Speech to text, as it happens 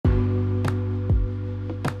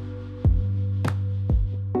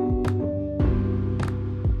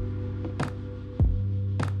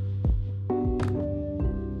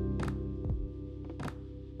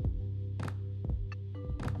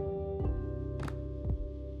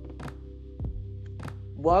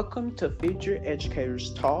Welcome to Future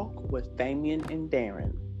Educators Talk with Damien and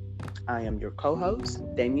Darren. I am your co-host,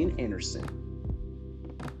 Damien Anderson.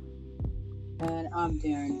 And I'm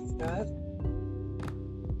Darren Scott.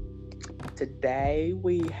 Today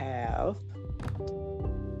we have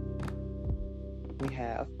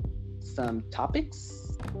some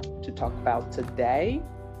topics to talk about today.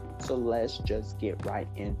 So let's just get right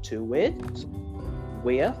into it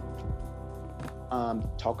with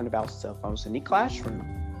talking about cell phones in the classroom.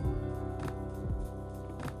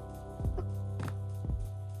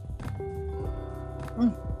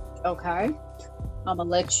 Okay, I'm gonna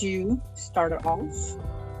let you start it off.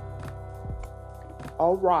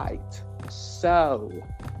 All right. So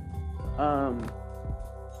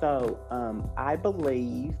I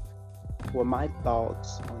believe, well, my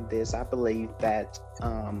thoughts on this, I believe that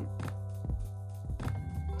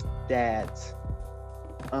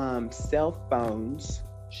cell phones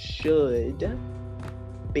should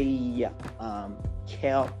be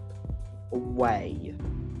kept away.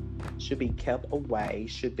 Should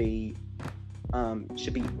be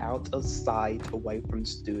out of sight, away from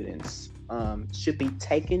students. Should be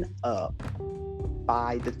taken up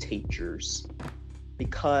by the teachers,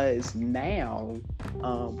 because now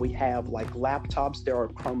we have like laptops. There are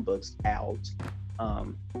Chromebooks out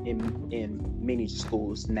in many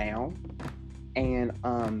schools now, and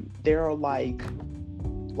there are like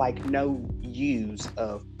no use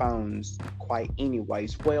of phones quite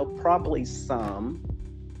anyways. Well, probably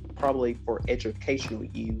for educational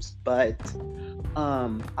use, but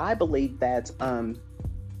I believe that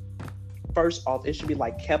first off, it should be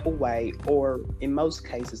like kept away, or in most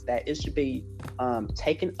cases that it should be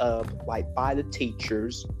taken up like by the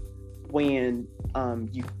teachers when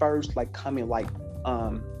you first like come in. Like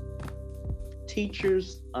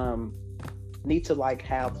teachers need to like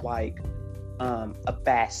have like a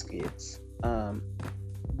basket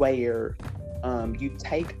where you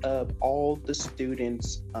take up all the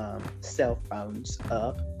students' cell phones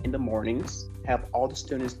up in the mornings. Have all the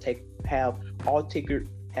teachers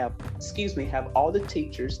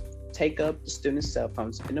take up the students' cell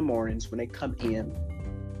phones in the mornings when they come in.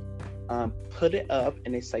 Put it up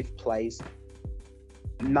in a safe place.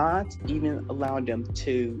 Not even allowing them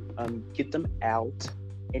to get them out,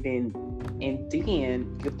 and then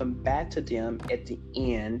give them back to them at the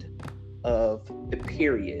end of the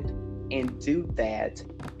period, and do that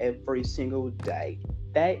every single day.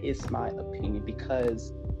 That is my opinion,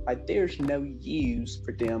 because like there's no use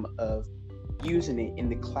for them of using it in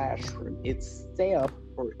the classroom itself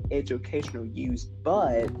for educational use.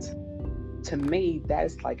 But to me,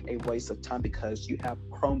 that's like a waste of time, because you have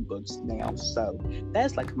Chromebooks now. So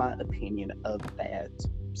that's like my opinion of that.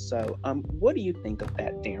 So what do you think of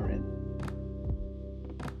that, Darren?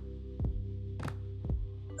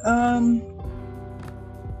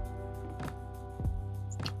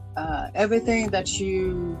 Everything that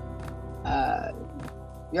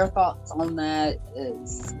your thoughts on that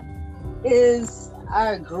is I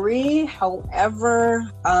agree.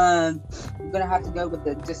 However, I'm gonna have to go with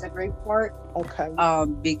the disagree part. Okay.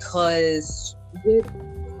 Because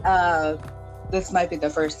this might be the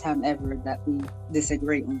first time ever that we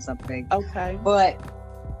disagree on something. Okay. But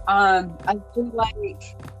I feel like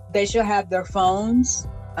they should have their phones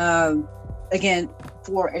again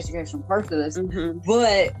for educational purposes. Mm-hmm.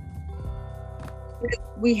 But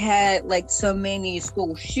we had like so many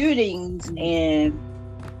school shootings and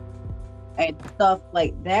stuff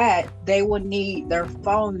like that, they would need their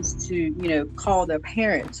phones to call their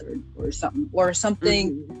parents or something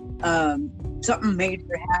Mm-hmm. Something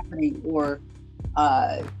major happening, or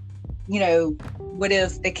what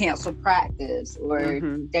if they cancel practice, or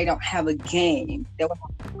Mm-hmm. they don't have a game, they would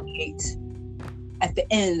have to wait at the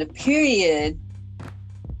end of the period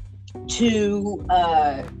to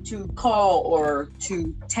call or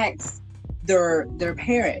to text their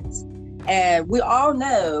parents. And we all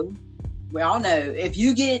know if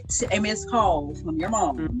you get a missed call from your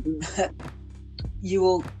mom, Mm-hmm. you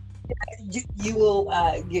will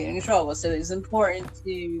get in trouble. So it's important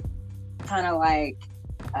to kind of like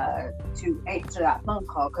to answer that phone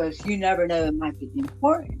call, because you never know, it might be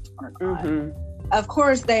important or not. Mm-hmm. Of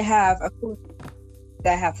course they have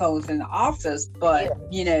phones in the office, but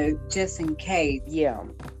just in case. Yeah.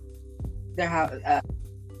 They have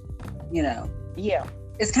Yeah.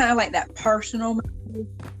 it's kind of like that personal mode.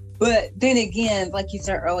 But then again, like you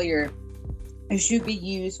said earlier, it should be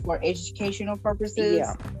used for educational purposes.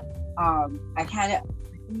 Yeah. I kind of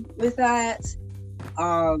agree with that.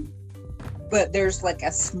 But there's like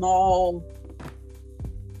a small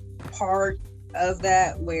part of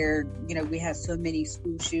that where we have so many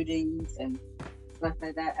school shootings and stuff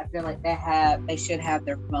like that, I feel like they should have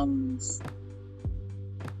their phones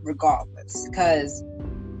regardless. Because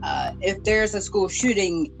if there's a school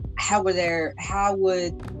shooting, how would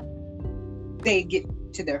they get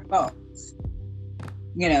to their phones?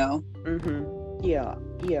 You know. Mm-hmm. Yeah.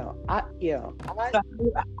 I So how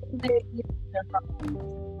would they get to their phones?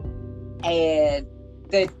 And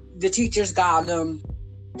the teachers got them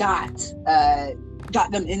in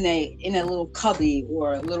a little cubby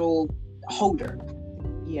or a little holder.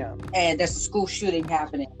 Yeah. And there's a school shooting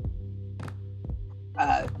happening.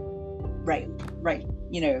 Right, right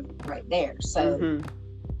there. So Mm-hmm.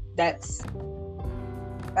 that's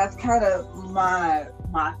kind of my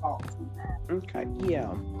thoughts on that. Okay.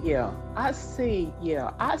 Yeah. I see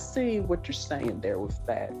what you're saying there with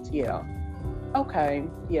that. Yeah. Okay.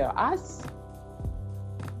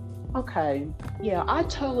 Okay. Yeah, I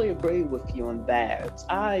totally agree with you on that.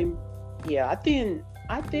 I didn't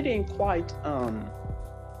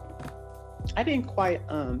quite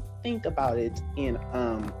think about it in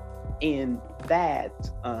that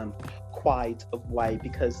quite of way,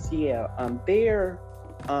 because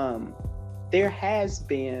there has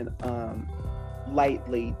been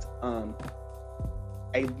lately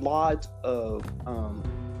a lot of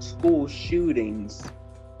school shootings,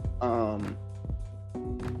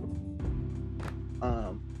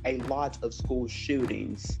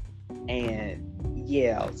 and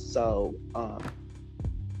so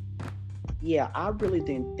I really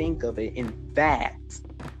didn't think of it in that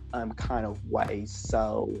kind of way.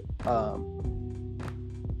 So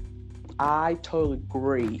I totally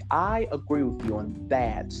agree. I agree with you on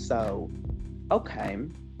that. So okay.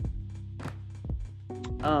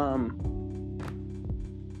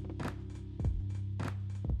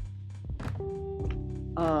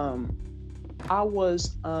 I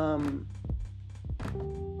was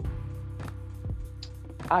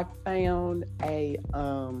I found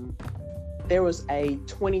there was a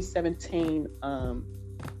 2017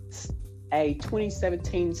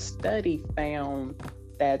 study found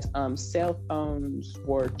that cell phones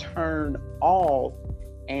were turned off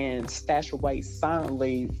and stashed away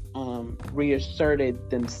silently reasserted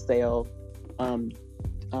themselves,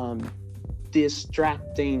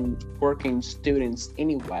 distracting working students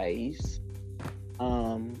anyways.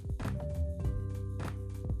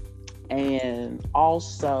 And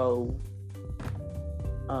also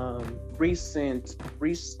recent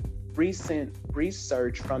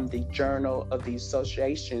research from the Journal of the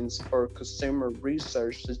Associations for Consumer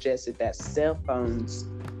Research suggested that cell phones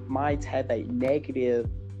might have a negative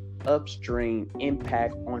upstream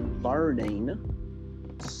impact on learning.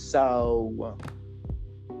 So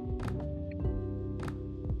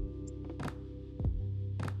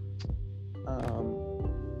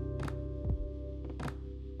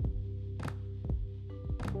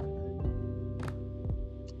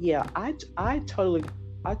I totally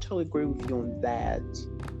agree with you on that.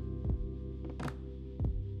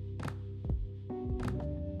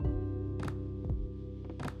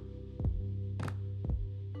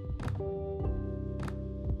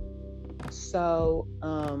 So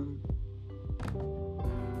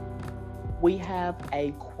we have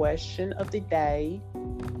a question of the day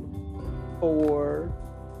for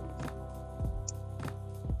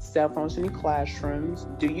cell phones in the classrooms.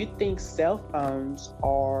 Do you think cell phones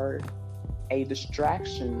are a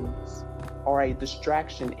distraction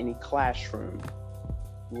in a classroom?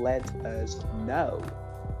 Let us know.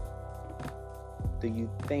 Do you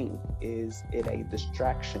think is it a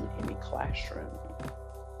distraction in a classroom?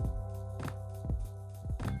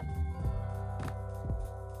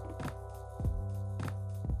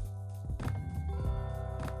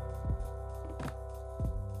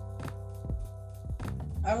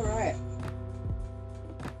 All right.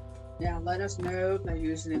 Yeah, let us know by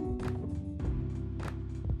using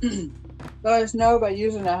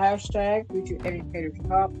the hashtag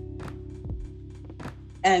 #FutureEducatorsTalk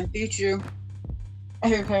and Future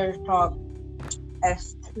Educators Talk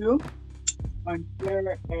S2 on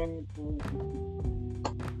Twitter and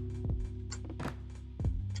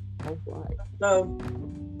All right. so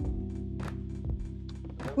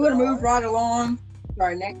we're gonna move right along to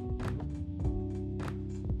our next.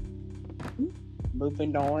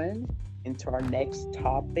 Moving on into our next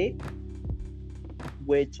topic,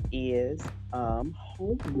 which is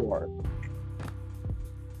homework.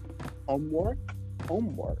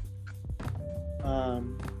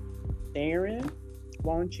 Darren,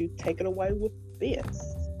 why don't you take it away with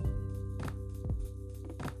this?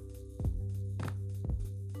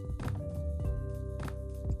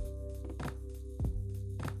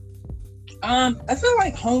 I feel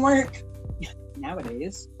like homework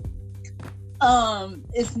nowadays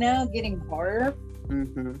it's now getting harder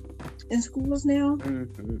Mm-hmm. in schools now.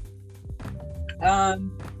 Mm-hmm.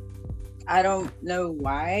 I don't know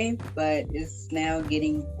why, but it's now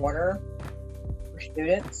getting harder for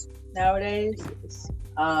students nowadays. Yes.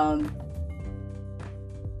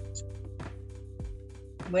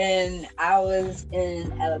 When I was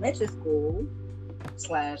in elementary school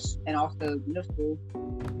and also middle school,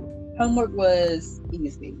 homework was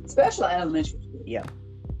easy, especially elementary school. Yeah.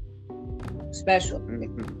 Special.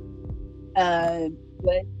 Mm-hmm.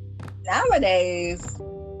 But nowadays,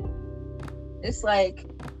 it's like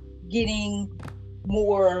getting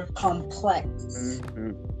more complex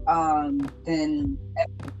Mm-hmm. than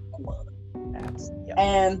ever before. Yeah.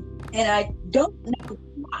 And I don't know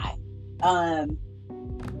why.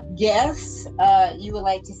 Yes, you would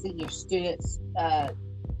like to see your students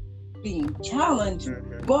being challenged,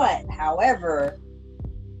 Mm-hmm. but however,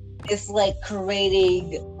 it's like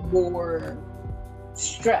creating more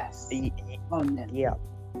stress on them. Yeah.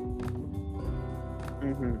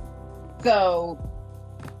 Mm-hmm. So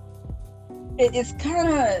it's kind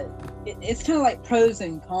of like pros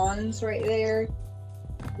and cons right there.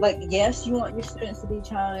 Like, yes, you want your students to be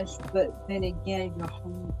challenged, but then again, the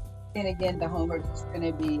homework is going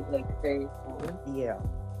to be like very hard. Yeah.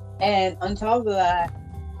 And on top of that,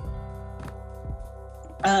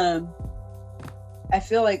 I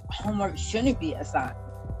feel like homework shouldn't be assigned,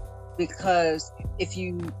 because if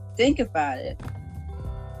you think about it,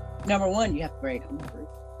 number one, you have to grade homework,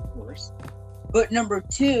 of course, but number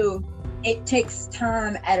two, it takes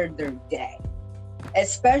time out of their day,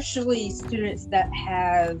 especially students that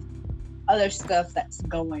have other stuff that's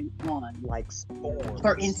going on, Like sports.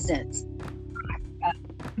 For instance,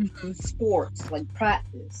 sports, like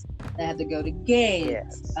practice. They have to go to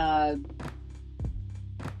games. Yes.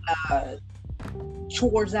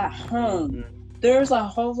 Chores at home. Mm-hmm. There's a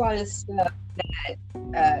whole lot of stuff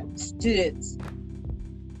that students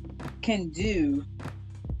can do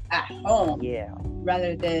at home, Yeah.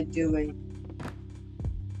 rather than doing,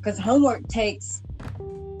 because homework takes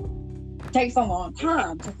a long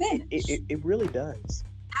time to finish. It really does.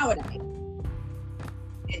 Nowadays,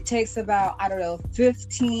 it takes about, I don't know,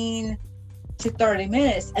 15 to 30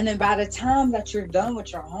 minutes, and then by the time that you're done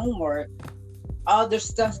with your homework, all the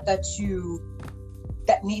stuff that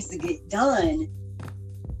needs to get done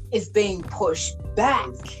is being pushed back.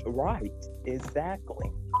 Right.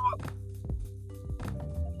 Exactly.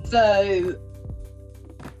 So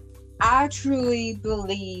I truly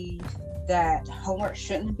believe that homework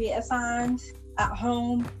shouldn't be assigned at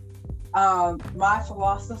home. My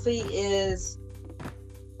philosophy is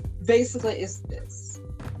basically is this,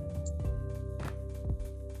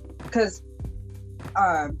 because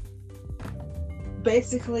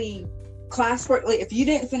basically classwork, like if you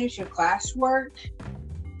didn't finish your classwork,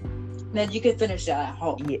 then you can finish it at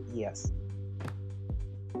home. Yes.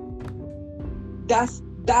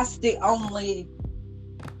 That's the only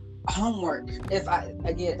homework. If I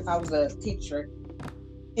was a teacher,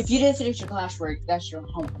 if you didn't finish your classwork, that's your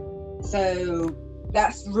homework. So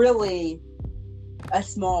that's really a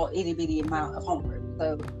small itty bitty amount of homework.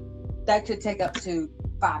 So that could take up to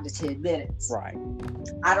 5 to 10 minutes. Right.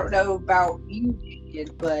 I don't know about you,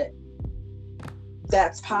 but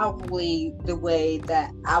that's probably the way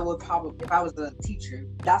that I would probably, if I was a teacher,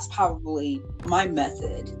 that's probably my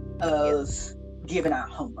method of giving out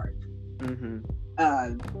homework. Mm-hmm.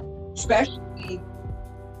 Especially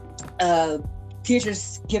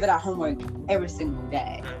teachers give out homework every single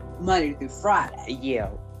day, Monday through Friday. Yeah,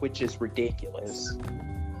 which is ridiculous.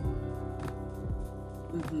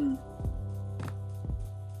 Mm-hmm.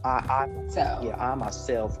 I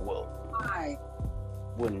myself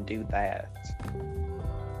wouldn't do that.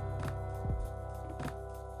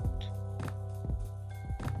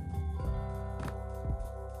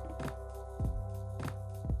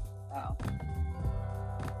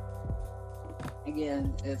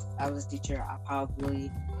 Again, if I was a teacher, I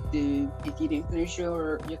probably do, if you didn't finish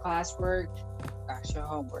your classwork, that's your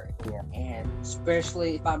homework. Yeah. And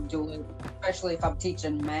especially if I'm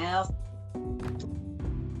teaching math,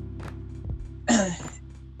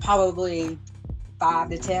 probably 5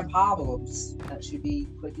 to 10 problems that should be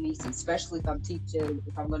quick and easy, especially if I'm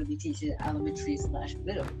going to be teaching elementary /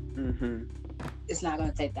 middle. Mm-hmm. It's not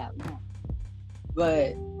going to take that long.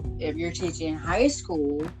 But if you're teaching high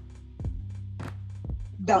school,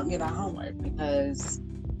 don't give out homework, because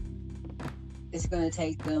it's going to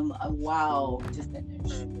take them a while to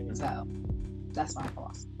finish. Mm-hmm. So that's my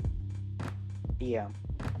philosophy. Yeah.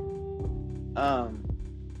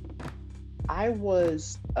 I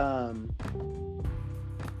was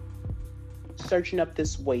searching up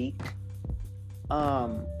this week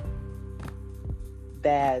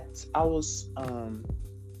that I was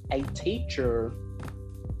a teacher,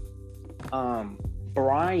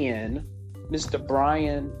 Brian, Mr.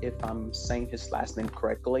 Brian, if I'm saying his last name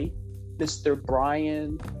correctly, Mr.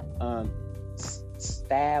 Brian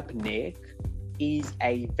Stabnick. He's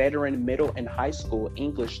a veteran middle and high school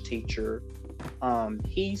English teacher.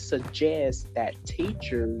 He suggests that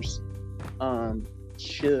teachers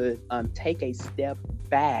should take a step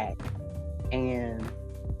back and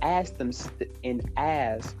ask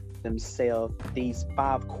themselves these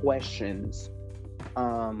 5 questions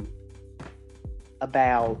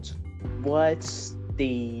about what's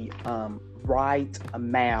the right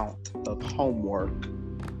amount of homework.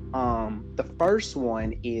 The first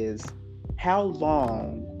one is, how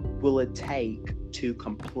long will it take to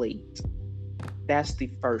complete? That's the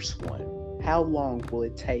first one. How long will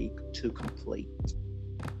it take to complete?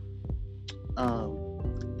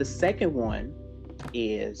 The second one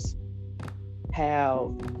is,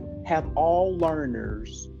 have all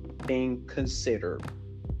learners been considered?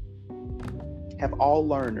 Have all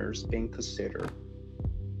learners been considered?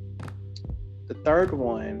 The third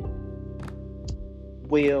one,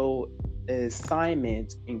 will an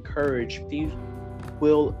assignment encourage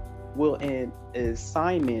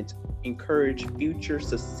future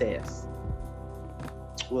success?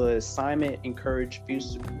 Will an assignment encourage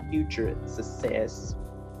future success?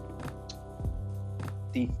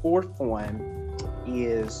 The fourth one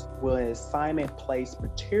is, will an assignment place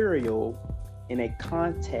material in a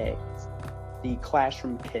context the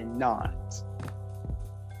classroom cannot?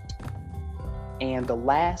 And the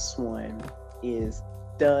last one is,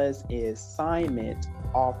 does an assignment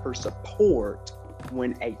offer support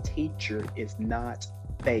when a teacher is not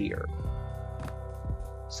there?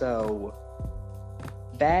 So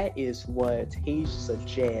that is what he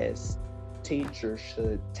suggests teachers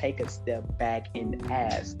should take a step back and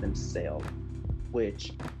ask themselves,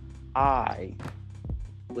 which I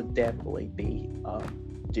would definitely be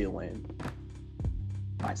doing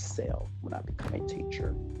myself when I become a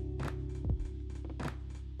teacher.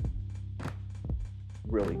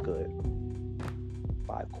 Really good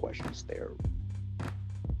 5 questions there.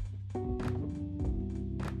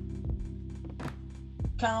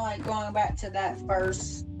 Kind of like going back to that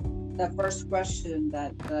first question,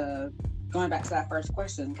 going back to that first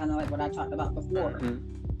question, kind of like what I talked about before.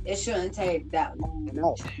 It shouldn't take that long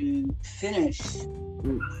to finish,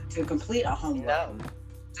 to complete a homework. No.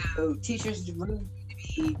 So teachers really need to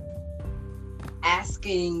be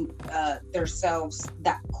asking themselves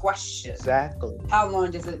that question. Exactly. How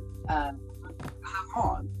long does it? How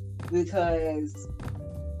long? Because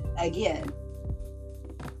again,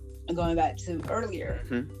 going back to earlier,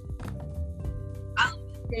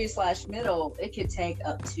 elementary/middle, it could take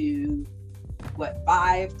up to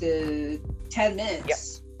 5 to 10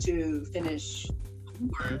 minutes to finish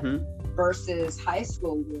homework, versus high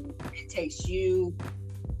school, it takes you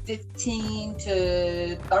 15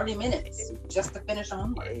 to 30 minutes just to finish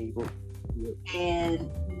homework. And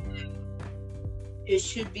it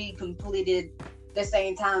should be completed the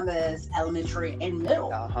same time as elementary and middle.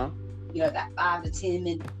 That 5 to 10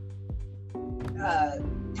 minute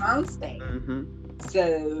time span.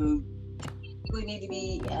 So we need to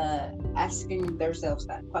be asking themselves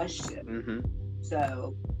that question.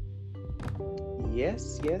 So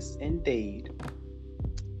yes, indeed.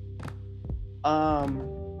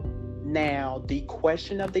 Now the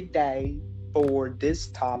question of the day for this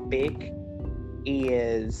topic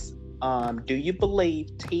is, do you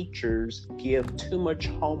believe teachers give too much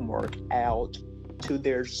homework out to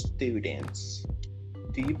their students?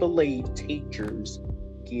 Do you believe teachers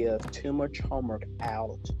give too much homework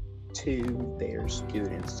out to their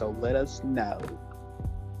students? So let us know.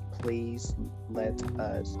 Please let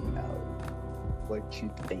us know what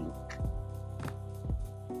you think.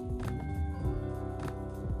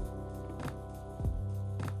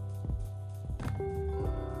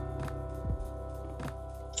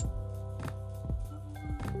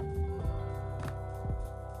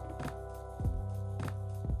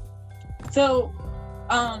 So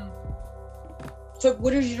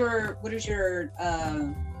what is your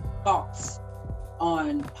thoughts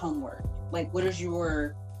on homework? Like, what is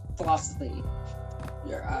your philosophy?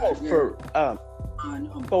 On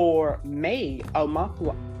homework? For me,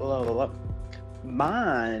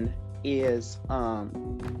 mine is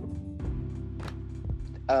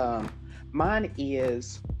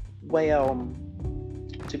well,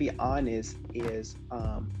 to be honest, is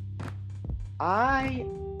I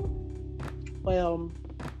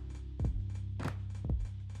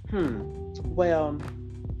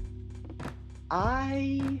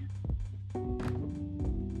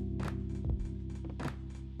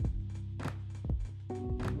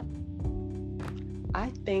I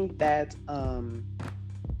think that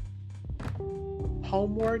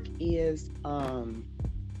homework is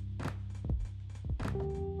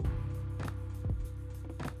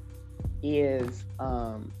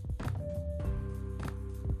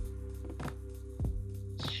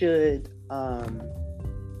should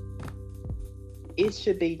it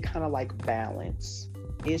should be kind of like balance.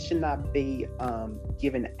 It should not be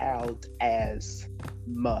given out as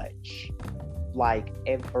much, like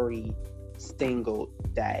every single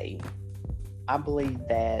day. I believe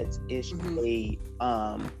that it should Mm-hmm. be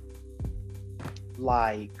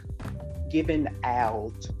like given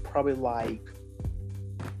out probably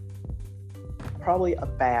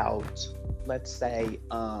about, let's say,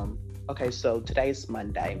 okay, so today's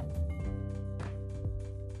Monday.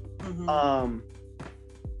 Mm-hmm. um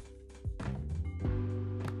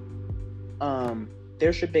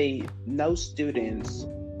there should be no students,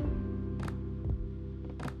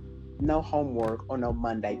 no homework on no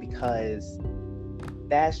Monday, because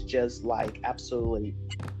that's just like absolutely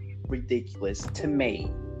ridiculous to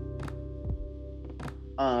me.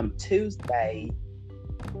 Tuesday,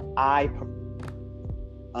 I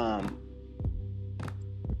um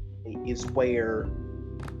is where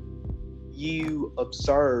you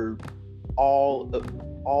observe all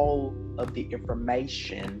of the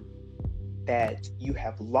information that you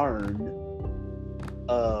have learned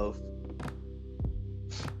of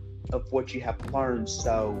what you have learned.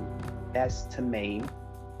 So that's, to me,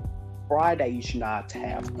 Friday you should not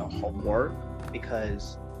have no homework,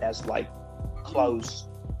 because that's like close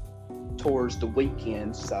towards the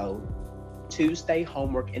weekend. So Tuesday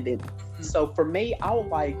homework, and then so for me, I would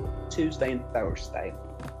like Tuesday and Thursday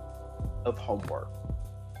of homework.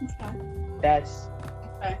 Okay. That's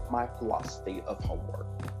Okay. my philosophy of homework.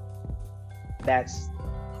 That's,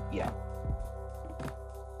 yeah.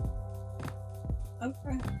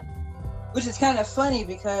 Okay. Which is kind of funny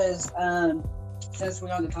because since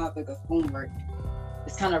we're on the topic of homework,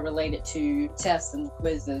 it's kind of related to tests and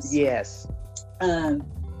quizzes. Yes.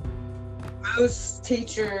 Most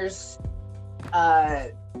teachers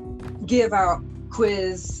give out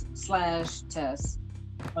quiz / tests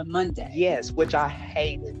on Monday. Yes, which I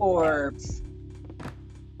hated. Or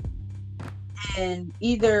and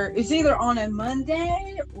it's either on a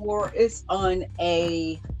Monday or it's on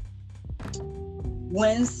a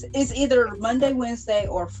Wednesday. It's either Monday, Wednesday,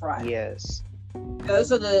 or Friday. Yes.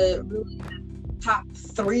 Those are the really top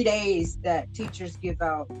 3 days that teachers give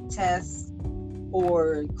out tests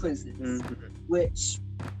or quizzes, which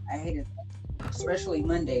I hated, especially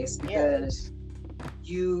Mondays, because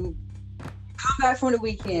you come back from the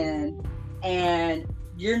weekend and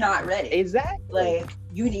you're not ready. Exactly. Like,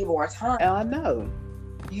 you need more time. I know.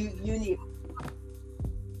 You need.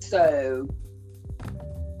 So,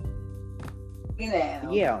 you know.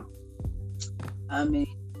 Yeah. I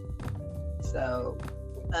mean, so,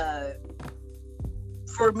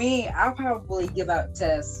 for me, I'll probably give out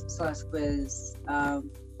tests / quiz.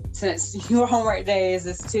 Since your homework days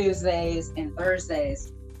is Tuesdays and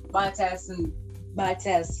Thursdays, my tests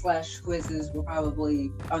 / quizzes were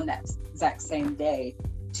probably on that exact same day,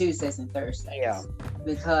 Tuesdays and Thursdays. Yeah.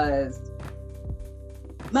 Because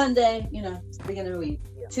Monday, it's the beginning of the week.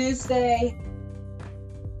 Yeah. Tuesday,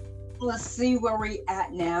 let's see where we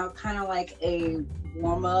at now. Kind of like a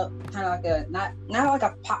warm up, kind of like a not like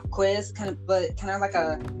a pop quiz, but kind of like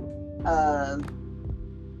a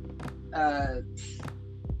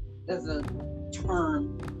there's a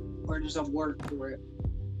term or there's a word for it.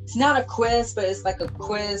 It's not a quiz, but it's like a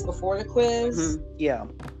quiz before the quiz. Mm-hmm. Yeah.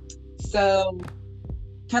 So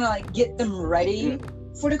kind of like get them ready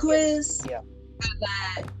for the quiz. Yeah. So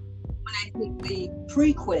that when I take the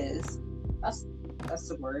pre-quiz, that's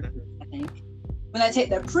the word, I think. When I take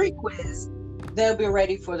the pre-quiz, they'll be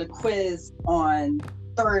ready for the quiz on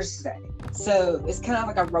Thursday. So it's kind of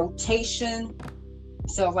like a rotation.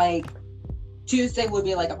 So like Tuesday would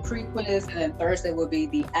be like a pre-quiz, and then Thursday would be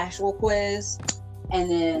the actual quiz. And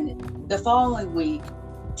then the following week,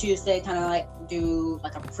 Tuesday kind of like do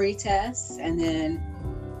like a pre-test, and then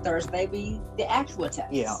Thursday be the actual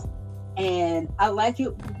test. Yeah. And I like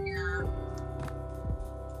it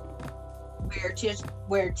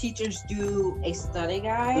where teachers do a study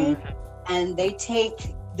guide, and they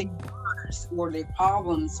take the words or the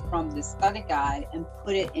problems from the study guide and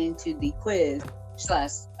put it into the quiz /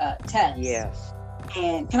 test. Yes.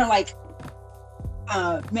 And kind of like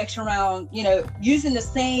mix around, using the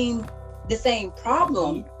same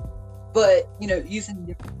problem, but using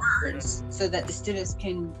different words so that the students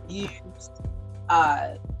can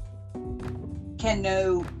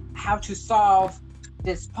know how to solve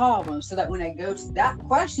this problem, so that when I go to that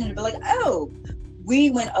question, it'll be like, oh,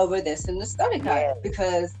 we went over this in the study guide, Yes.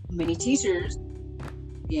 because many teachers,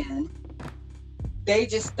 again, they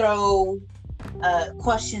just throw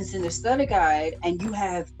questions in the study guide, and you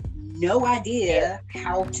have no idea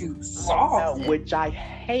how to solve it. Which I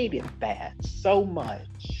hated that so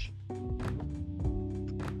much.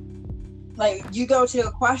 Like, you go to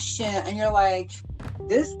a question and you're like,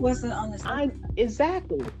 this wasn't on the study guide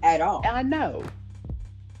Exactly. at all. I know.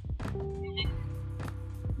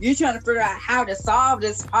 You're trying to figure out how to solve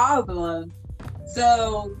this problem.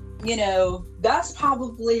 So, you know, that's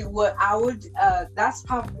probably what I would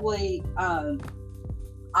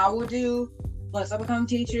I would do once I become a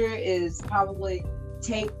teacher, is probably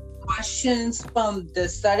take questions from the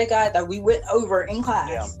study guide that we went over in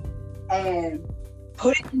class and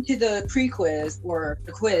put it into the pre-quiz or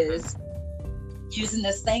the quiz, using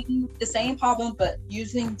the same problem but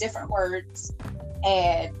using different words,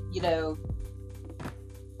 and, you know,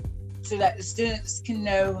 so that the students can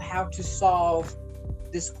know how to solve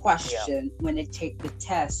this question when they take the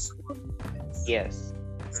test or the quiz. Yes.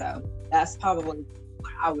 So that's probably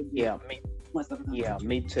what I would do. Yeah. Me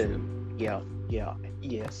Me too. Yeah.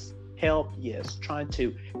 Yes. Trying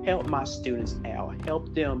to help my students out.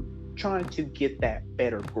 Help them trying to get that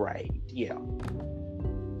better grade. Yeah.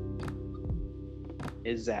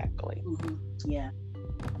 Exactly. Mm-hmm. Yeah.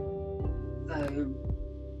 So,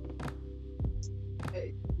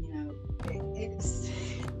 you know, it's,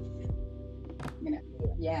 you know,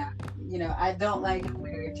 yeah. You know, I don't like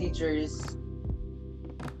where teachers,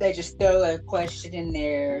 they just throw a question in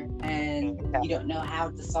there and you don't know how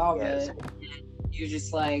to solve it. You're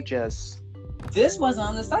just like, this wasn't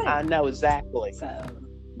on the site. I know exactly. So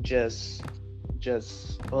just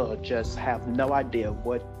have no idea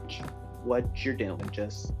what you're doing.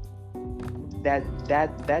 Just that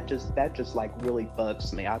just like really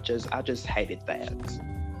bugs me. I just hated that.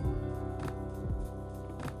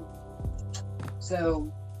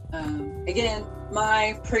 So again,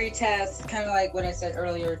 my pre-test, kind of like what I said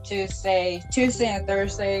earlier, Tuesday and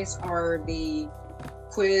Thursdays are the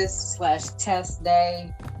quiz/test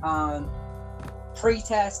day.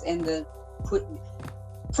 Pre-test and the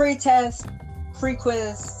pre-test,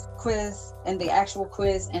 pre-quiz, quiz, and the actual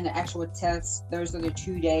quiz and the actual test. Those are the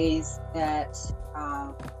 2 days that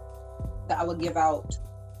I would give out.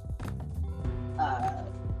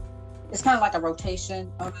 It's kind of like a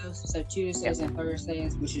rotation almost. So Tuesdays and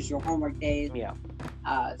Thursdays, which is your homework days. Yeah.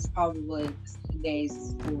 It's probably 2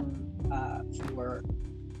 days for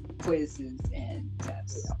quizzes and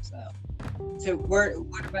tests. So what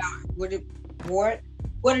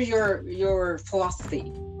is your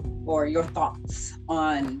philosophy or your thoughts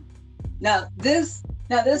on now this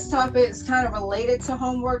topic is kind of related to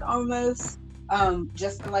homework almost.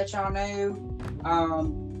 Just to let y'all know,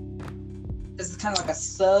 this is kind of like a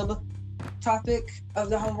sub topic of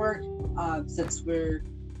the homework, since we're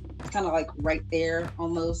kind of like right there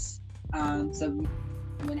almost. So we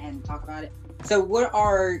went ahead and talked about it. So what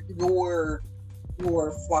are your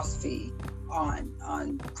philosophy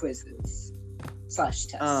on quizzes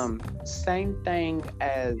 /tests? Same thing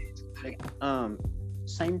as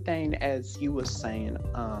you were saying.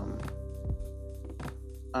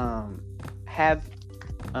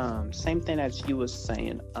 Same thing as you were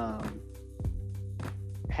saying.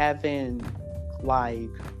 Having like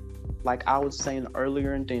I was saying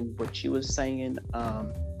earlier, and then what you were saying,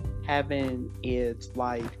 having it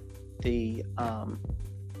like the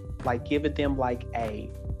like giving them like a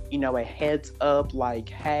heads up, like,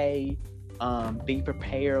 hey, be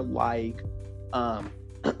prepared, like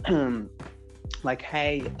like,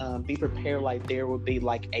 hey, be prepared, like there will be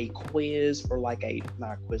like a quiz, or like a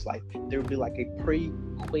not a quiz, like there will be like a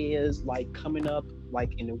pre-quiz like coming up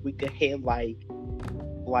like in a week ahead, like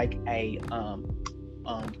a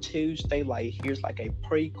Tuesday, like here's like a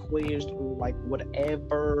pre-quiz or like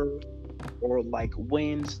whatever, or like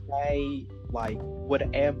Wednesday, like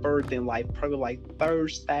whatever, then like probably like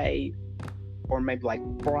Thursday or maybe like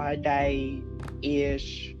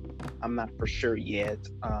Friday-ish, I'm not for sure yet.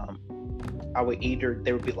 There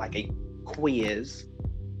would be like a quiz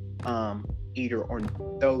either on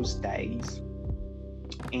those days.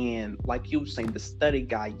 And like you were saying, the study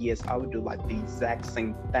guide, yes, I would do like the exact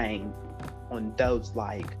same thing on those,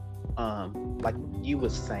 like you were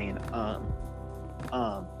saying,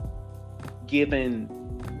 given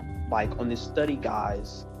like on the study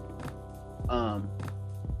guides,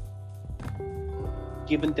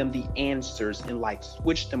 giving them the answers and like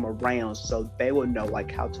switch them around so they will know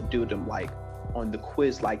like how to do them, like on the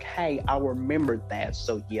quiz, like, hey, I remember that.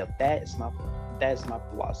 So yeah, that's my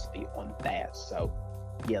philosophy on that. So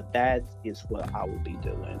yeah, that is what I will be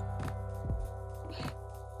doing.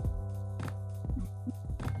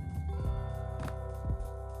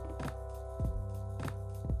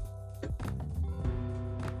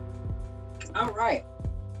 All right.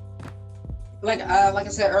 Like I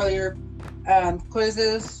said earlier,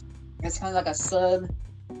 quizzes. It's kind of like a sub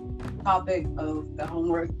topic of the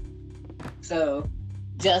homework. So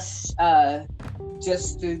just to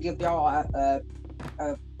give y'all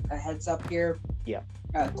a heads up here. Yeah.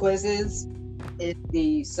 Quizzes is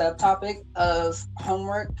the subtopic of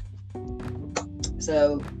homework.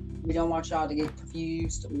 So we don't want y'all to get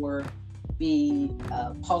confused or be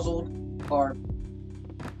puzzled or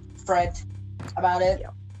fret about it.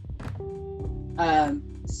 Yeah.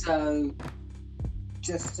 So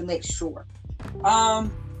just to make sure. We're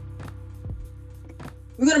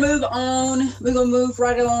gonna move on. We're gonna move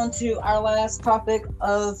right on to our last topic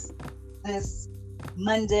of this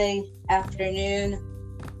Monday afternoon,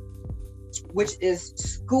 which is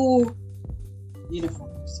school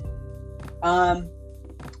uniforms.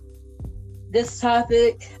 This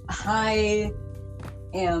topic, I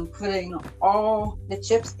am putting all the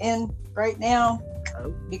chips in right now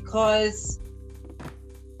because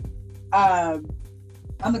I'm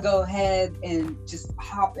gonna go ahead and just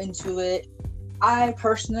hop into it. I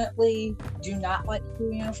personally do not like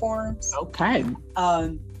school uniforms. Okay.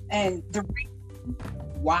 And the reason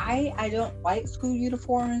why I don't like school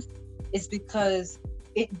uniforms is because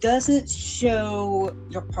it doesn't show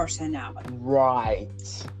your personality. Right.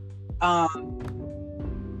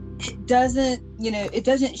 It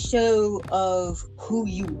doesn't show of who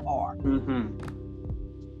you are. Mm-hmm.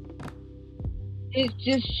 It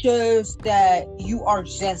just shows that you are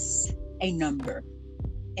just a number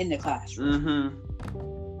in the classroom.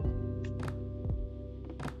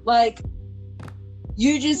 Like,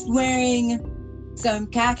 you're just wearing some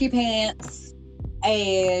khaki pants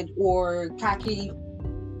or khaki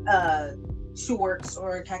shorts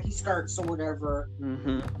or khaki skirts or whatever,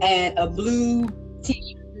 and a blue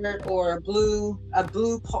t-shirt or a blue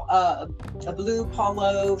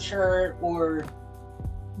polo shirt or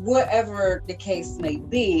whatever the case may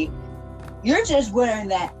be. You're just wearing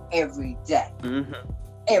that every day.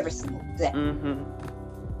 Every single day. And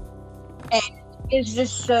it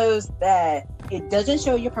just shows that it doesn't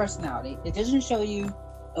show your personality. It doesn't show you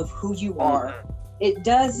of who you are. It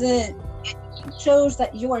shows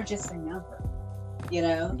that you are just a number, you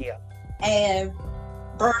know? Yeah. And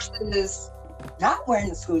versus not wearing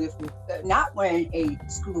a school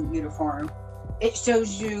uniform, it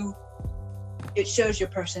shows your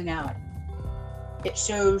personality. It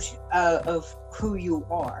shows of who you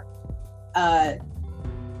are.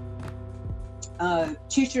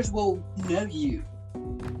 Teachers will know you.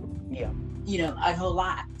 Yeah. You know, a whole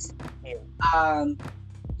lot. Yeah.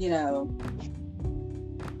 You know,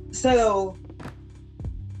 so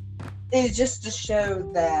it's just to show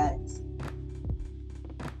that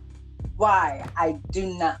why I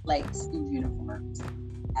do not like school uniforms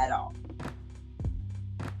at all.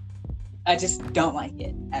 I just don't like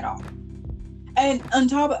it at all. And on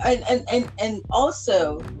top of, and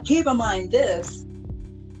also keep in mind this,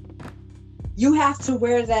 you have to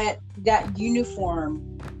wear that uniform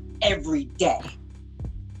every day,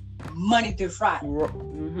 Monday through Friday.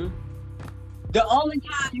 The only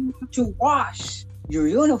time you have to wash your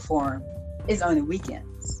uniform is on the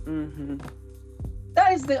weekends.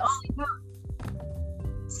 That is the only time.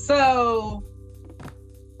 So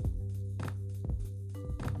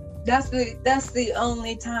that's the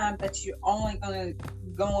only time that you're only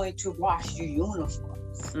going to wash your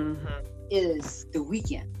uniforms is the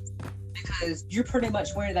weekends, because you're pretty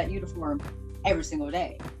much wearing that uniform every single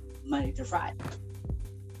day, Monday through Friday.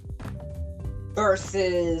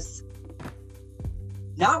 Versus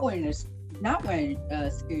not wearing a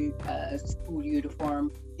school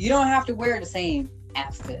uniform, you don't have to wear the same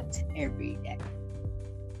outfit every day.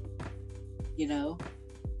 You know,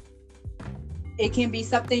 it can be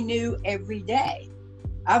something new every day.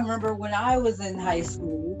 I remember when I was in high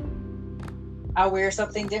school, I wear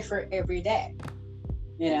something different every day.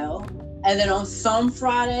 You know, and then on some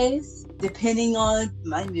Fridays, depending on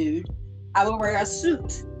my mood, I would wear a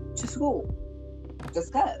suit to school.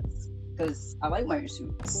 Just because I like wearing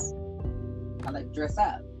suits. I like to dress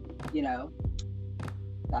up, you know.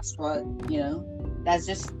 That's what, you know, that's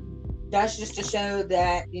just to show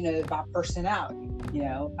that, you know, my personality. You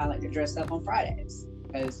know, I like to dress up on Fridays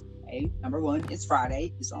because, hey, number one, it's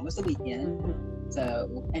Friday, it's almost a weekend. So,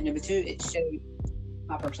 and number two, it shows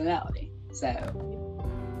my personality. So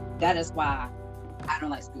that is why I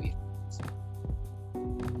don't like school uniforms.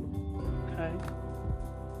 Okay.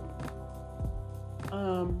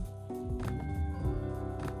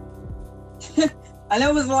 I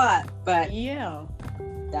know it was a lot, but yeah.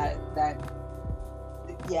 Yeah.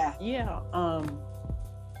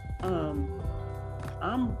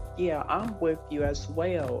 I'm with you as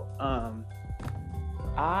well.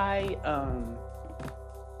 I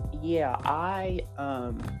yeah, I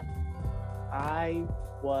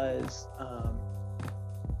was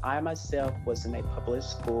I myself was in a public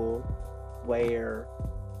school where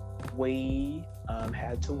we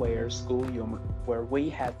had to wear school uniform where we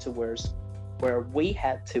had to wear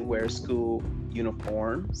school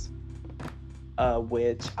uniforms,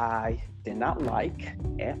 which I did not like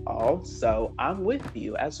at all. So I'm with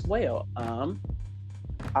you as well.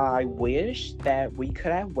 I wish that we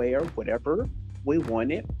could have wear whatever we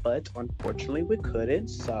wanted, but unfortunately we couldn't.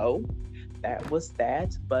 So that was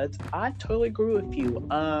that. But I totally agree with you.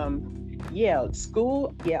 Yeah,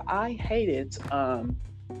 school. Yeah, I hated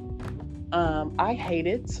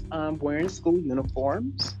wearing school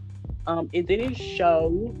uniforms. It didn't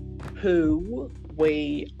show who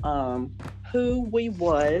who we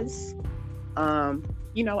was,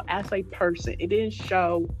 as a person. It didn't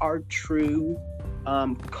show our true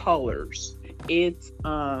colors. It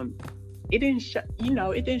didn't show,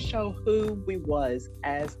 it didn't show who we was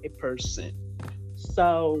as a person.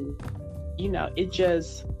 So, it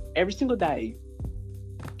just every single day,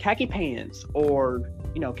 khaki pants or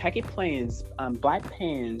khaki pants, black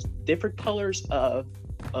pants, different colors of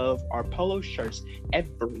our polo shirts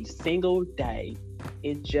every single day.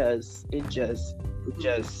 It just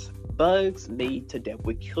bugs me to death.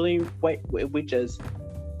 We're killing. Wait, we just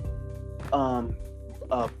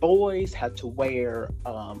boys have to wear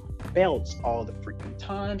belts all the freaking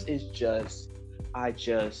times. It's just, I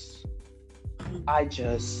just, I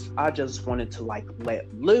just wanted to like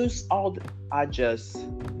let loose all the.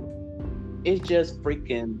 It just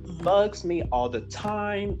freaking bugs me all the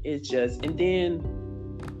time. And then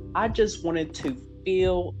I just wanted to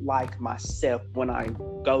feel like myself when I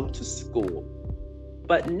go to school.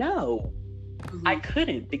 But no, I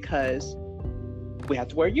couldn't because we have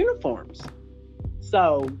to wear uniforms.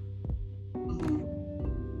 So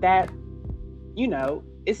that,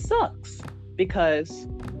 it sucks because,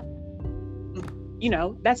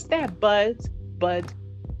 that's that. But,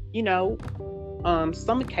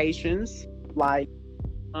 some occasions, like,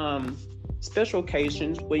 special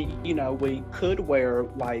occasions, we could wear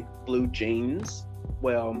like blue jeans,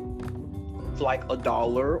 well, for like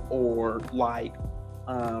 $1, or like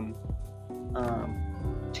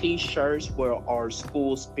t-shirts where our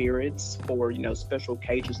school spirits for special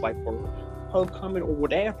occasions, like for homecoming or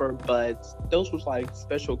whatever. But those was like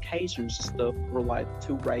special occasions and stuff for like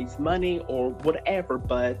to raise money or whatever.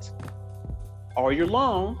 But all year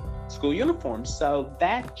long, school uniforms. So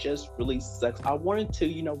that just really sucks. I wanted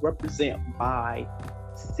to represent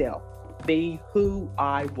myself, be who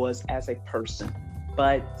I was as a person.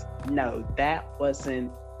 But no, that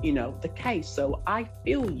wasn't the case. So I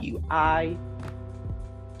feel you.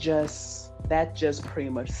 That just pretty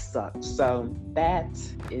much sucks. So that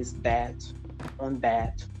is that on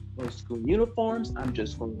that. On school uniforms, I'm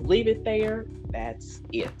just going to leave it there. That's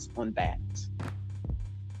it on that.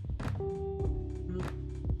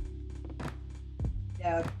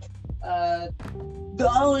 Yeah. The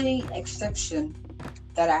only exception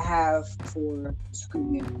that I have for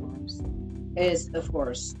school uniforms is, of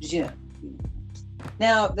course, gym uniforms.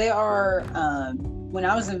 Now, they are, when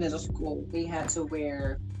I was in middle school, we had to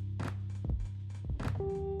wear.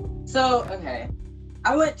 So, okay.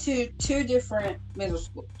 I went to 2 different middle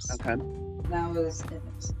schools. Okay. When I was in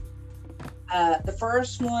middle school. The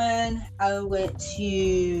first one I went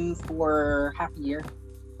to for half a year.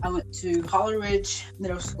 I went to Hollow Ridge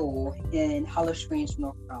Middle School in Hollow Springs,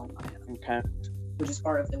 North Carolina. Okay. Which is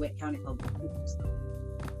part of the Wake County Public Schools.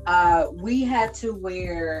 We had to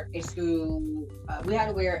wear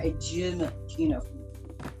a gym uniform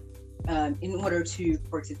in order to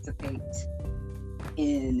participate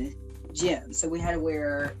in gym. So we had to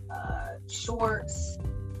wear shorts,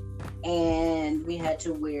 and we had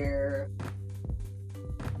to wear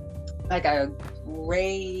like a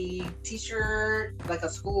gray t-shirt, like a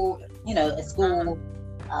school, kind of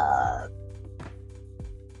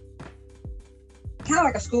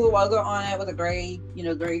like a school logo on it with a gray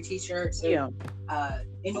t-shirt. So, yeah.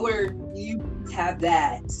 In order you have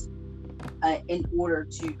that, in order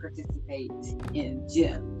to participate in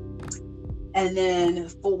gym. And then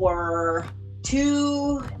for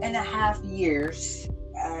 2.5 years,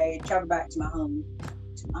 I traveled back to my home,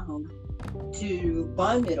 to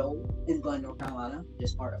Bond Middle in Bond, North Carolina, which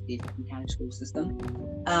is part of the Hwrk County school system.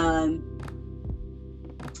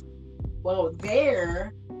 Well,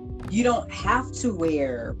 there, you don't have to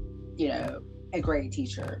wear, a gray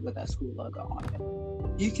t-shirt with a school logo on it.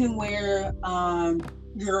 You can wear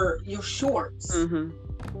your shorts.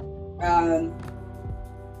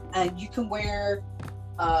 And you can wear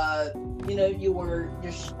your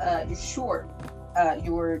short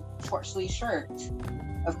your short sleeve shirt.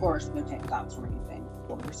 Of course, no tank tops or anything, of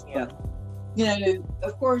course. Yeah. But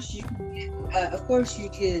of course you can. Of course you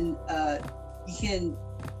can. You can.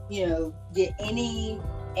 Get any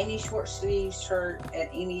short sleeve shirt and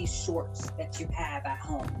any shorts that you have at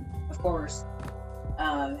home. Of course,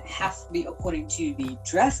 has to be according to the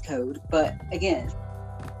dress code. But again,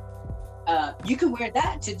 you can wear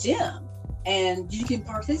that to gym, and you can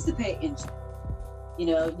participate in gym.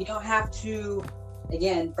 You don't have to,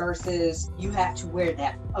 again, versus you have to wear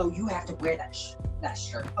that. Oh, you have to wear that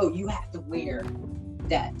shirt. Oh, you have to wear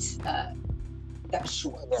that that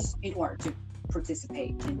shorts in order to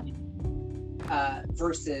participate in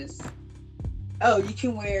versus, oh, you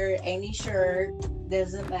can wear any shirt,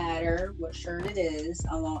 doesn't matter what shirt it is.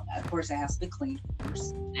 Of course, it has to be clean.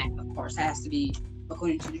 Of course, it has to be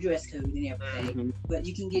according to the dress code and everything. Mm-hmm. But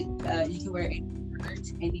you can wear any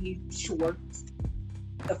shirt, any shorts,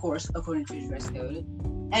 of course, according to the dress code,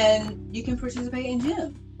 and you can participate in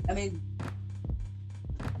gym. I mean,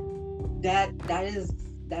 that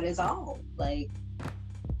is all. Like,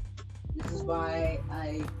 this is why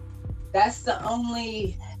that's the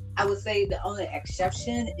only, I would say the only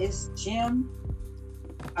exception is gym.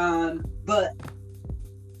 But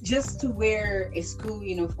just to wear a school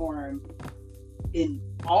uniform in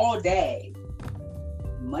all day,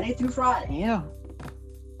 Monday through Friday, Yeah.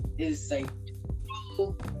 is a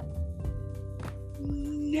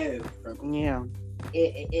no for me. Yeah.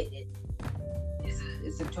 It's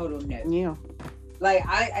a total no. Yeah. Like,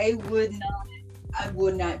 I would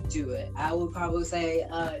not do it. I would probably say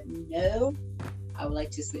no. I would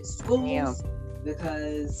like to switch schools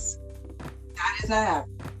because that is not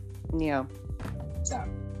happening. Yeah. So,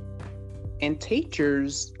 And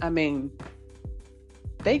teachers, I mean,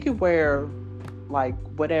 they could wear like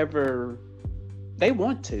whatever they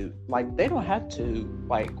want to. Like, they don't have to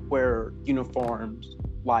like wear uniforms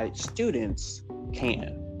like students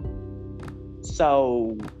can.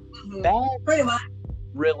 So that pretty much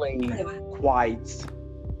really quite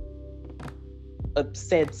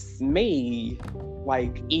upsets me,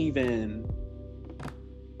 like, even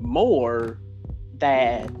more,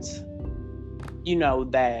 that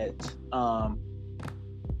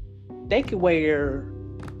they can wear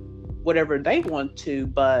whatever they want to,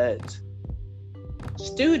 but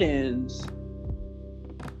students,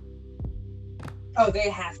 they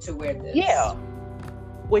have to wear this. yeah,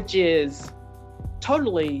 which is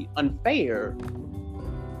totally unfair.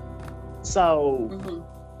 So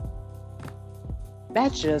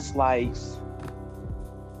that just like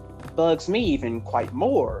bugs me even quite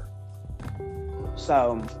more.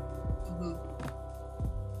 So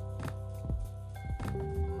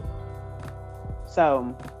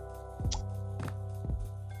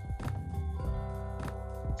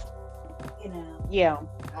yeah.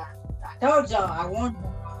 I told y'all, I warned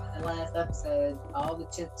y'all in the last episode, all the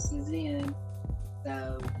chips is in.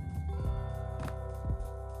 So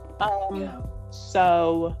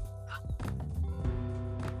So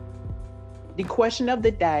the question of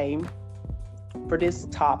the day for this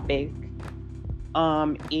topic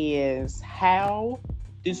is, how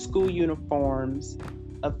do school uniforms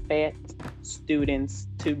affect students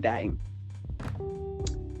today?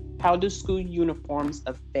 How do school uniforms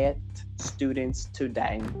affect students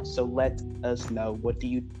today? So let us know. What do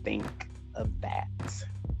you think of that?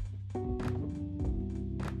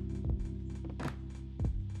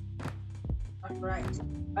 all right.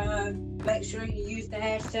 Make sure you use the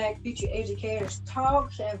hashtag Future Educators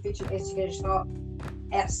Talk and Future Educators Talk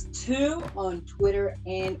S2 on Twitter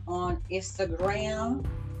and on Instagram.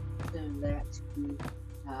 So that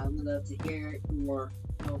we'd love to hear your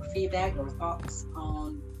feedback or thoughts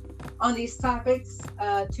on these topics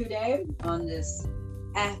today, on this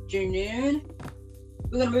afternoon.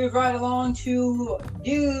 We're going to move right along to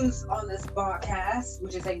news on this podcast,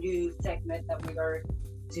 which is a news segment that we are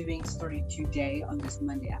doing starting today on this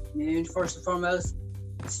Monday afternoon. First and foremost,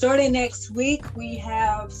 starting next week, we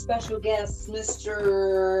have special guest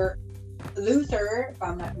Mr. Luther, if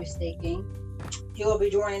I'm not mistaken. He will be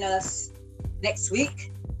joining us next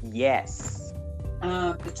week. Yes.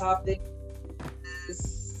 The topic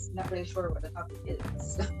is not really sure what the topic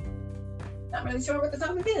is. Not really sure what the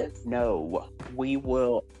topic is. No, we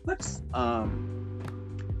will.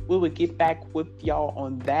 We will get back with y'all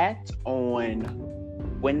on that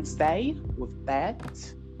on Wednesday with that.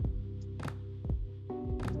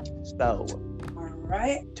 So, all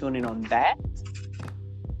right. Tune in on that.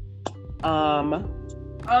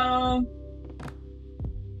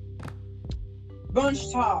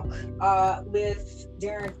 Bunch talk with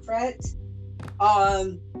Darren Fret.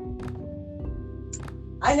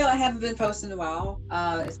 I know I haven't been posting in a while.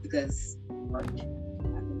 It's because work. I've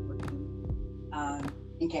been working.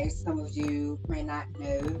 In case some of you may not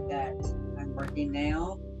know that I'm working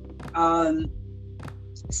now.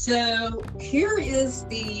 So here is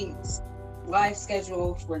the live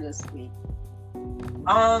schedule for this week.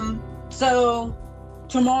 So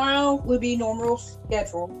tomorrow will be normal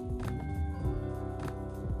schedule.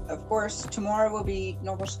 Of course, tomorrow will be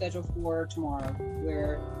normal schedule for tomorrow,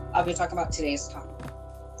 where I'll be talking about today's topic.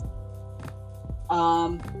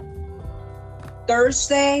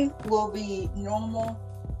 Thursday will be normal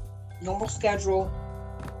schedule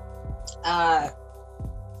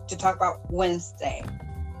to talk about Wednesday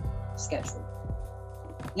schedule.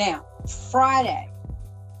 Now, Friday,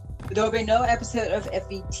 there will be no episode of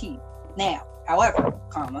FET. Now, however,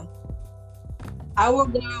 I will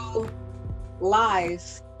go live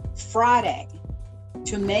Friday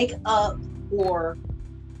to make up for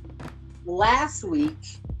last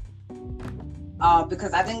week,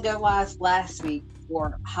 because I didn't go live last week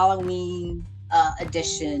for Halloween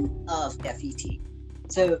edition of FET.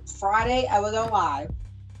 So Friday I will go live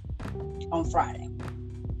on Friday.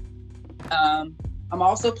 I'm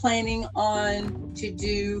also planning on to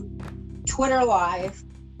do Twitter live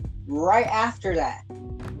right after that.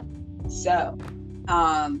 So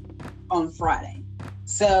on Friday.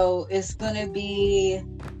 So it's going to be,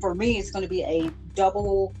 for me, it's going to be a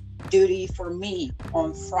double duty for me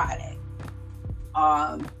on Friday.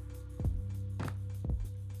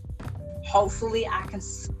 Hopefully I can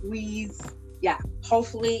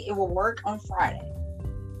hopefully it will work on Friday.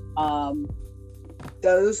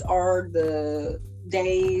 Those are the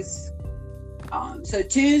days. So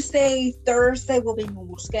Tuesday, Thursday will be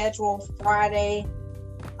normal schedule. Friday,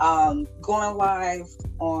 going live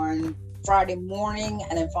on Friday morning,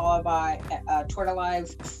 and then followed by Twitter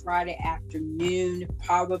live Friday afternoon,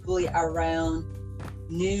 probably around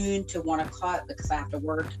noon to 1 o'clock, because I have to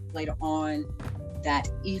work later on that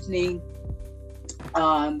evening.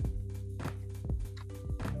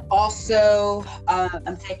 Also,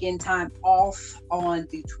 I'm taking time off on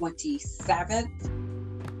the 27th.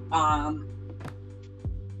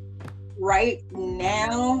 Right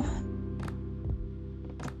now,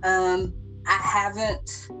 I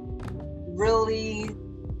haven't really,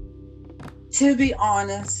 to be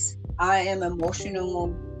honest, I am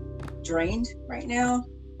emotional drained right now,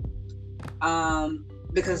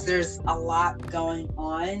 because there's a lot going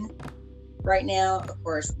on right now. Of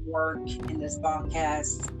course, work and this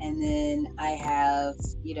podcast, and then I have,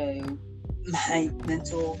 my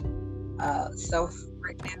mental self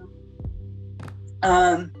right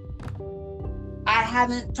now. I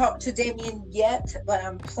haven't talked to Damien yet, but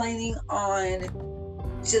I'm planning on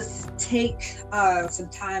just take some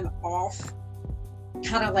time off,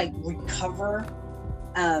 kind of like recover,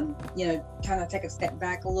 kind of take a step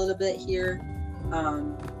back a little bit here.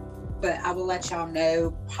 But I will let y'all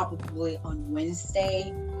know probably on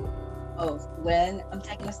Wednesday of when I'm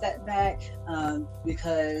taking a step back,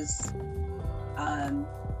 because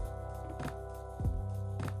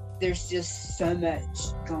there's just so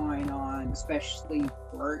much going on, especially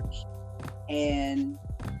work, and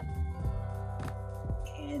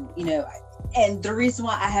and the reason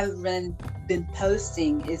why I haven't been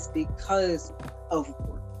posting is because of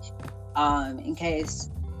work. In case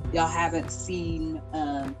y'all haven't seen,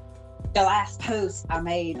 the last post I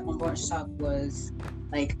made on Brunch Talk was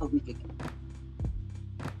like a week ago,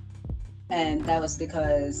 and that was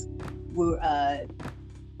because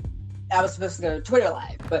I was supposed to go to Twitter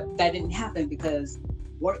live, but that didn't happen because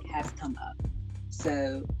work has come up.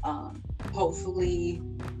 So hopefully,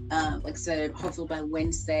 like I said, hopefully by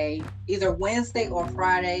Wednesday, either Wednesday or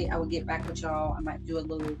Friday, I will get back with y'all. I might do a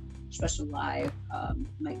little special live. I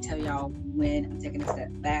might tell y'all when I'm taking a step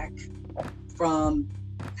back from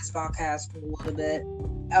this podcast for a little bit.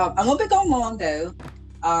 I won't be gone long though.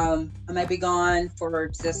 I might be gone for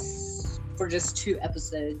just 2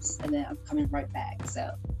 episodes, and then I'm coming right back.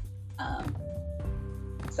 So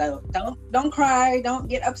don't cry, don't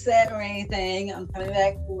get upset or anything. I'm coming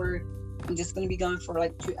back I'm just going to be gone for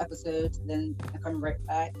like 2 episodes, and then I'm coming right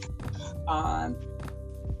back.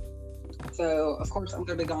 So of course I'm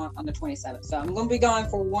going to be gone on the 27th. So I'm going to be gone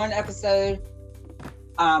for 1 episode.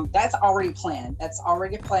 That's already planned. I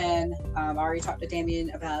already talked to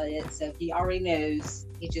Damien about it, so he already knows.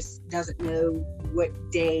 He just doesn't know what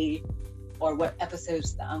day or what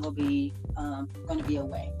episodes that I'm going to be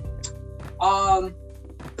away.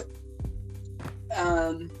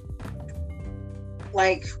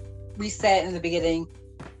 Like we said in the beginning,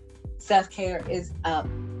 self-care is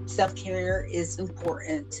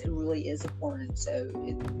important. It really is important. So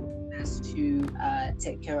it's best to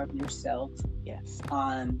take care of yourself. Yes.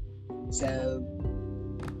 So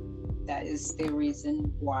that is the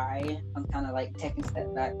reason why I'm kind of like taking a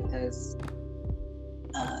step back, because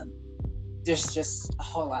there's just a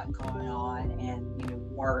whole lot going on, and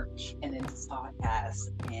work, and then this podcast,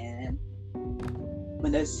 and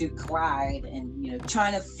when those two collide, and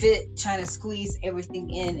trying to squeeze everything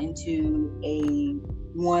into a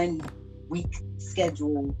 1 week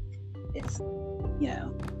schedule, it's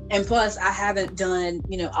and plus I haven't done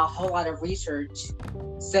a whole lot of research,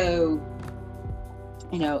 so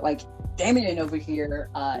like Damien over here,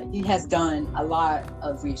 he has done a lot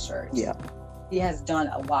of research. Yeah, he has done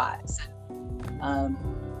a lot.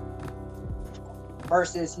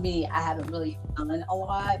 Versus me, I haven't really done a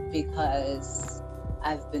lot because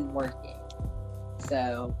I've been working.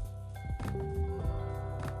 So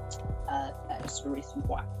that is the reason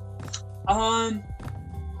why.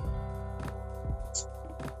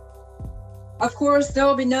 Of course, there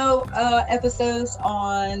will be no episodes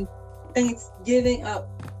on Thanksgiving.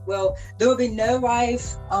 Well, there will be no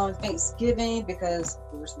live on Thanksgiving because, of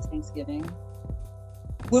course, it's Thanksgiving.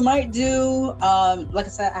 We might do, like I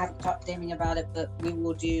said, I haven't talked to Damien about it, but we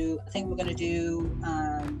will do, I think we're going to do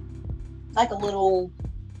like a little,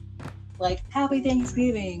 like, Happy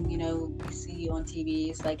Thanksgiving, you see on TV.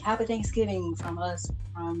 It's like, Happy Thanksgiving from us,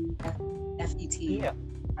 from FET. Yeah.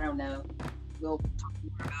 I don't know. We'll talk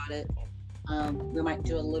more about it. We might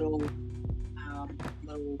do a little, I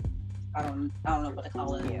don't know what to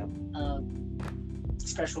call it. Yeah.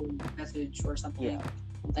 Special message or something. Yeah.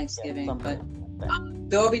 On Thanksgiving, Yeah, but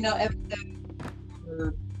there will be no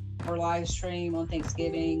episode or live stream on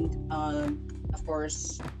Thanksgiving. Of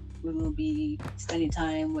course, we will be spending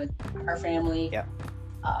time with our family. Yeah.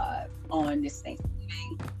 On this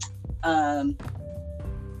Thanksgiving.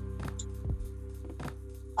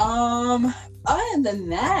 Other than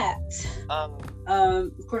that,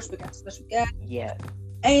 of course, we got special guests. Yes.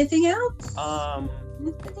 Anything else?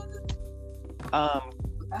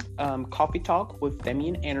 Coffee Talk with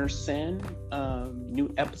Damien Anderson.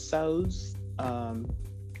 New episodes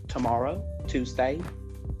tomorrow, Tuesday,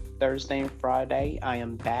 Thursday, and Friday. I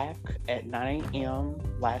am back at 9 a.m.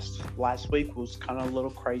 Last week was kind of a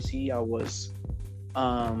little crazy. I was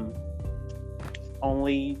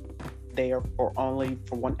only there for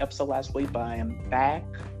one episode last week, but I am back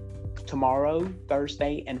tomorrow,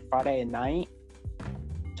 Thursday, and Friday at night.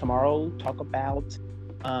 Tomorrow, talk about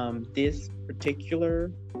this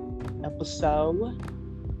particular episode,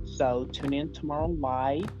 so tune in tomorrow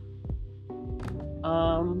live.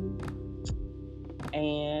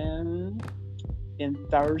 And then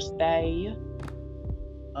Thursday,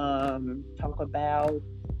 talk about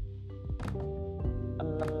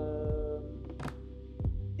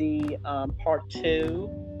the part 2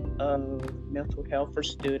 of mental health for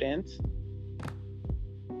students,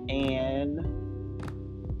 and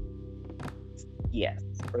yes,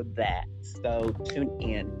 for that. So tune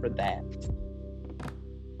in for that.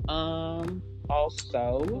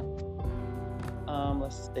 Also,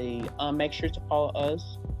 let's see. Make sure to follow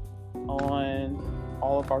us on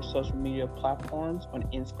all of our social media platforms on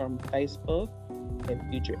Instagram and Facebook at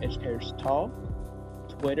Future Educators Talk,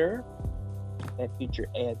 Twitter at Future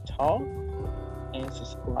Ed Talk, and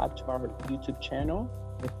subscribe to our YouTube channel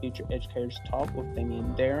at Future Educators Talk with Damien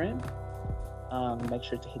and Darren. Make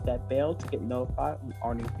sure to hit that bell to get notified on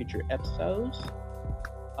our new future episodes.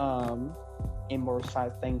 And more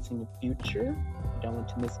exciting things in the future. You don't want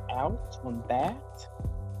to miss out on that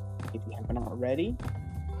if you haven't already.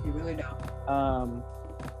 You really don't.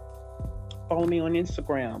 Follow me on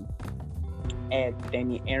Instagram at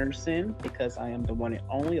Damien Anderson, because I am the one and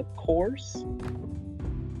only, of course.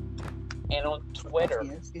 And on Twitter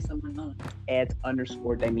at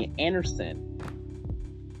 _Damien Anderson.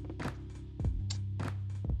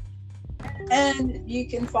 And you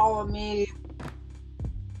can follow me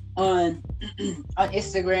on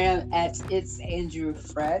Instagram at It's Andrew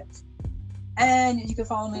Hwrk. And you can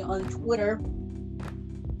follow me on Twitter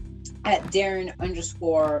at Darren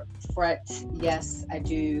 _Hwrk. Yes, I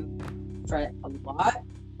do fret a lot.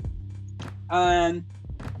 I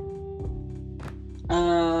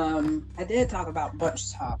did talk about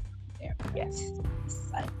Bunch Talk there. Yes,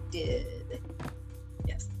 I did.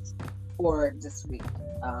 Yes, for this week.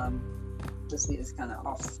 This week is kind of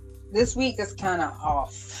off.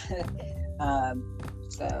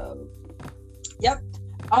 So, yep.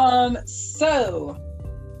 So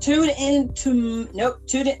tune in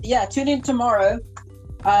tomorrow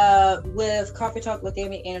with Coffee Talk with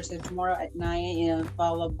Damien Anderson tomorrow at 9 a.m.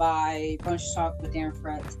 followed by Brunch Talk with Darren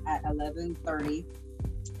Hwrk at 11:30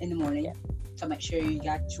 in the morning. Yeah. So make sure you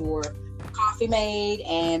got your coffee made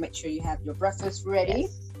and make sure you have your breakfast ready,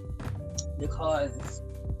 because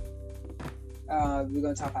We're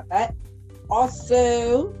going to talk about that.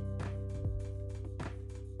 Also,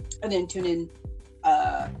 and then tune in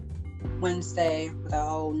Wednesday with a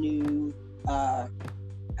whole new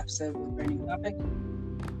episode with a brand new topic.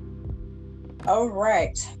 All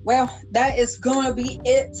right. Well, that is going to be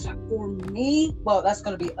it for me. Well, that's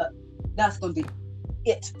going to be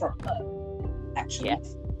it for us. Actually,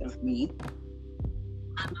 Yes. for me.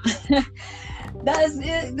 That is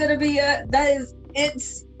it. Gonna be that is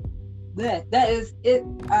it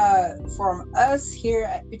from us here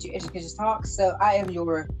at Future Education Talk. So I am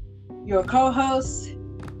your co-host,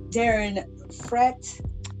 Darren Frett.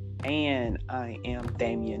 And I am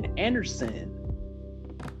Damian Anderson.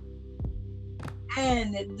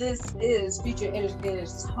 And this is Future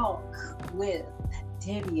Educators Talk with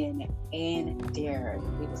Damian and Darren.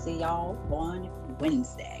 We will see y'all on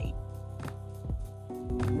Wednesday.